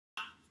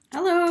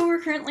Hello, we're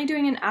currently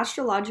doing an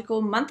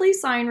astrological monthly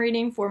sign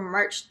reading for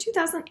March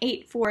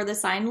 2008 for the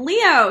sign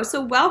Leo. So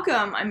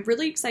welcome. I'm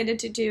really excited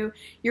to do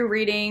your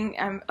reading.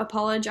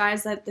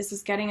 Apologize that this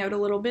is getting out a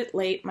little bit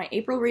late. My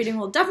April reading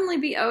will definitely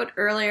be out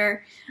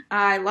earlier.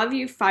 I love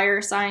you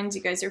fire signs.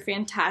 You guys are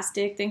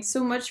fantastic. Thanks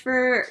so much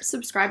for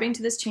subscribing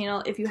to this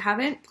channel. If you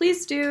haven't,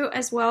 please do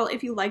as well.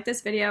 If you like this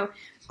video,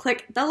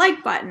 click the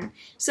like button.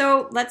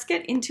 So let's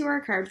get into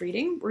our card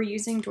reading. We're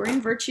using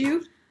Doreen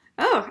Virtue.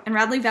 And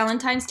Radleigh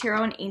Valentine's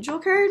Tarot and Angel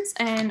cards,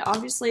 and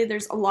obviously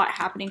there's a lot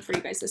happening for you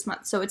guys this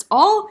month. So it's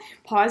all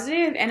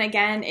positive, and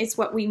again, it's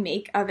what we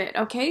make of it,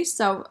 okay?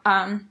 So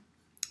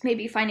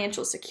maybe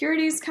financial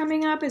security is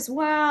coming up as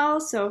well.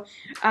 So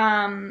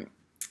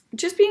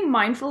just being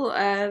mindful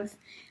of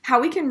how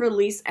we can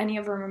release any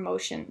of our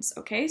emotions,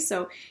 okay?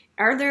 So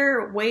are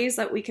there ways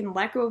that we can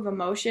let go of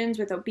emotions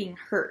without being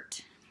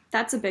hurt?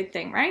 That's a big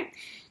thing, right?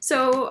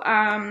 So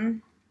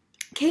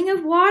King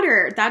of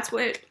Water, that's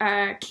what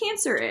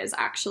Cancer is,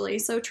 actually.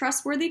 So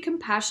trustworthy,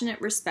 compassionate,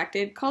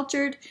 respected,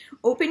 cultured,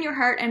 open your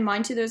heart and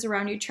mind to those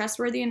around you,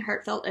 trustworthy and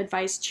heartfelt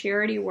advice,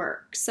 charity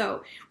work.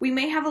 So we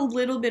may have a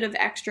little bit of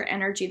extra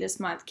energy this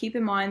month. Keep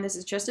in mind, this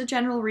is just a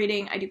general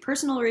reading. I do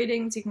personal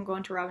readings. You can go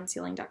into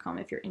robinsealing.com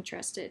if you're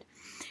interested.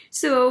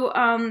 So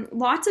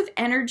lots of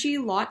energy,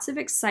 lots of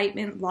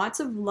excitement, lots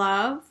of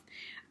love.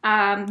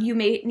 You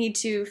may need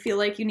to feel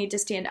like you need to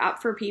stand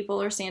up for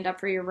people or stand up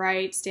for your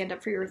rights, stand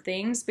up for your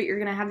things, but you're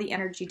going to have the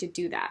energy to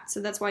do that.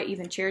 So that's why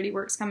even charity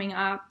work's coming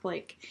up.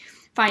 Like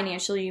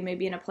financially, you may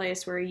be in a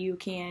place where you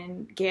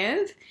can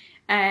give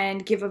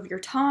and give of your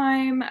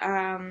time.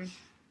 I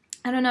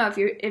don't know if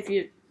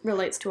it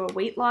relates to a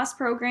weight loss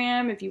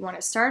program, if you want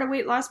to start a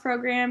weight loss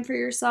program for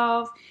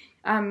yourself.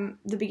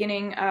 The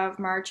beginning of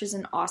March is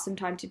an awesome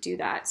time to do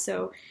that.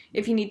 So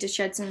if you need to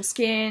shed some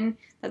skin,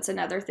 that's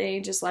another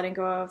thing, just letting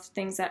go of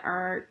things that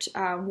aren't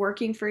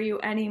working for you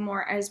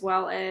anymore, as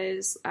well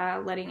as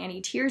letting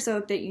any tears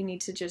out that you need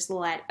to just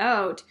let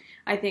out.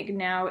 I think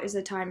now is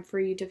a time for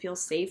you to feel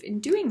safe in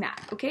doing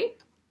that, okay?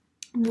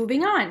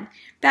 Moving on.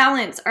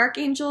 Balance,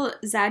 Archangel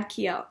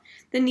Zadkiel.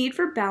 The need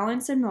for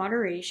balance and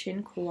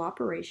moderation,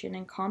 cooperation,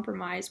 and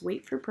compromise.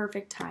 Wait for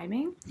perfect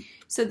timing.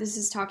 So this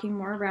is talking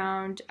more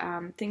around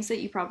things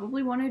that you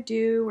probably want to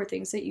do or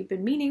things that you've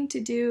been meaning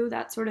to do,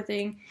 that sort of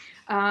thing.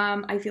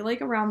 I feel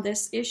like around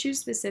this issue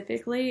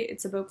specifically,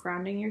 it's about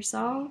grounding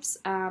yourselves.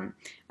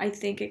 I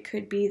think it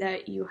could be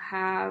that you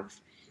have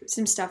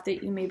some stuff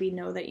that you maybe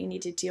know that you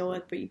need to deal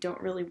with, but you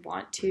don't really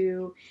want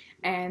to.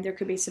 And there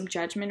could be some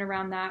judgment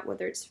around that,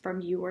 whether it's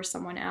from you or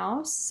someone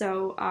else.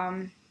 So,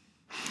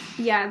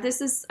 yeah, this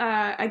is,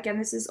 again,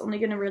 this is only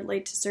going to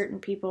relate to certain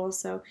people.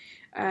 So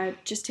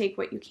just take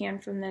what you can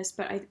from this.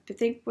 But I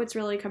think what's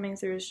really coming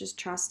through is just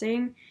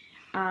trusting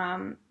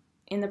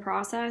in the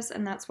process.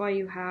 And that's why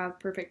you have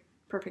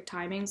perfect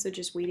timing. So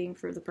just waiting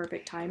for the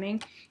perfect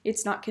timing.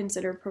 It's not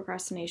considered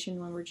procrastination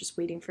when we're just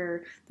waiting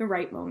for the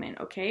right moment,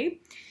 okay?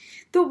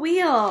 The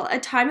Wheel, a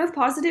time of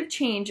positive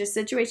change. A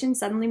situation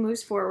suddenly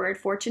moves forward.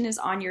 Fortune is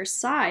on your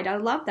side. I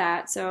love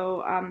that.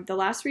 So the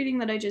last reading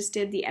that I just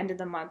did, the end of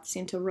the month,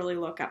 seemed to really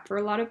look up for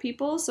a lot of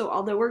people. So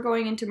although we're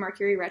going into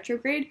Mercury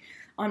retrograde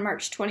on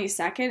March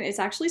 22nd, it's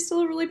actually still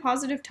a really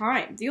positive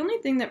time. The only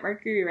thing that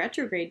Mercury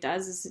retrograde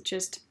does is it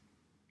just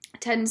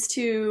tends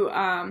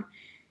to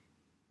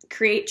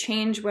create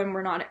change when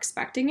we're not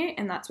expecting it,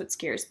 and that's what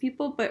scares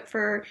people. But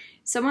for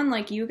someone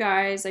like you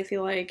guys, I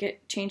feel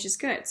like change is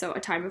good. So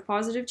a time of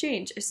positive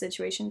change, a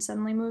situation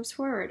suddenly moves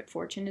forward,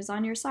 fortune is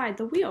on your side,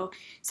 the Wheel.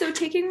 So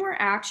taking more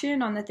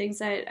action on the things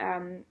that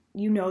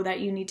you know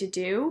that you need to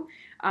do.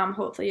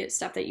 Hopefully it's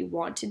stuff that you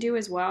want to do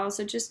as well.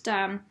 So just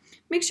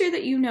make sure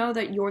that you know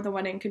that you're the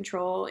one in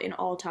control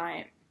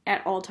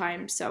at all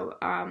times. So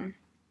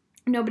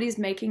nobody's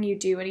making you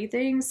do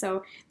anything.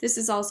 So this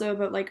is also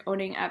about like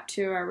owning up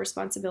to our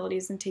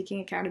responsibilities and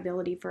taking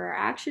accountability for our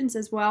actions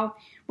as well,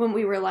 when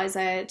we realize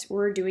that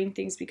we're doing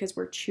things because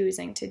we're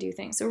choosing to do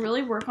things. So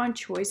really work on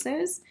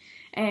choices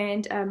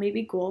and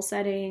maybe goal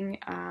setting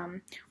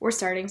or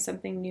starting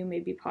something new,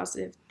 maybe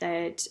positive,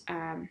 that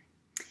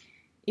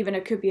even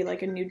it could be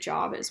like a new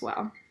job as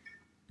well.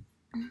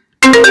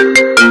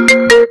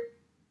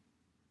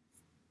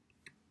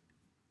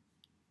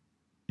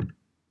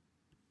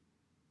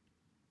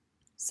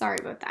 Sorry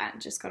about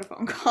that, just got a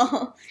phone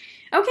call.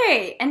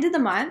 Okay, end of the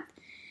month.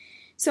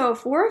 So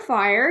for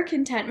fire,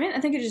 contentment, I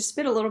think I just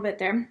spit a little bit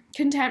there.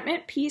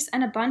 Contentment, peace,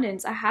 and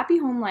abundance, a happy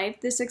home life,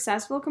 the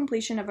successful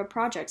completion of a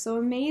project. So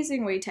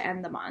amazing way to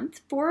end the month.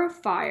 For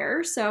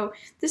fire, so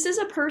this is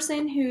a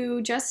person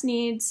who just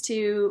needs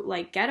to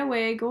like get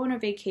away, go on a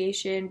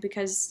vacation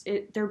because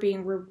they're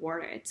being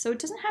rewarded. So it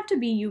doesn't have to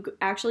be you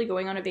actually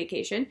going on a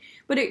vacation,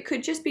 but it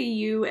could just be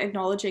you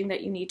acknowledging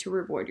that you need to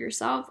reward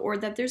yourself, or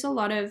that there's a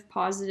lot of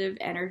positive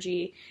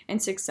energy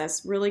and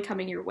success really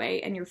coming your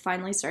way and you're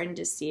finally starting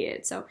to see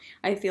it. So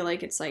I feel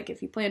like it's like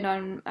if you planned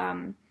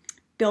on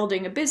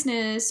building a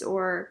business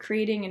or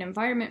creating an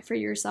environment for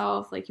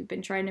yourself, like you've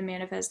been trying to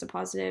manifest a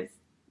positive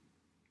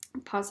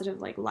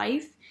positive like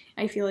life.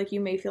 I feel like you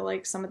may feel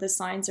like some of the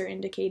signs are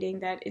indicating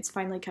that it's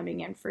finally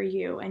coming in for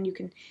you, and you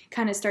can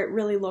kind of start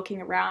really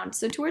looking around.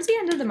 So towards the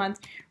end of the month,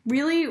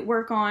 really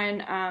work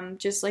on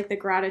just like the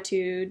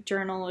gratitude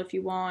journal if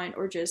you want,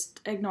 or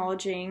just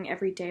acknowledging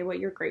every day what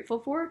you're grateful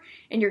for,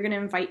 and you're going to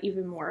invite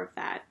even more of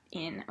that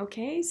in.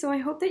 Okay, so I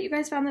hope that you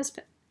guys found this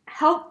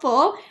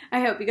helpful.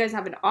 I hope you guys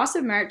have an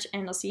awesome March,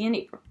 and I'll see you in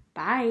April.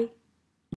 Bye.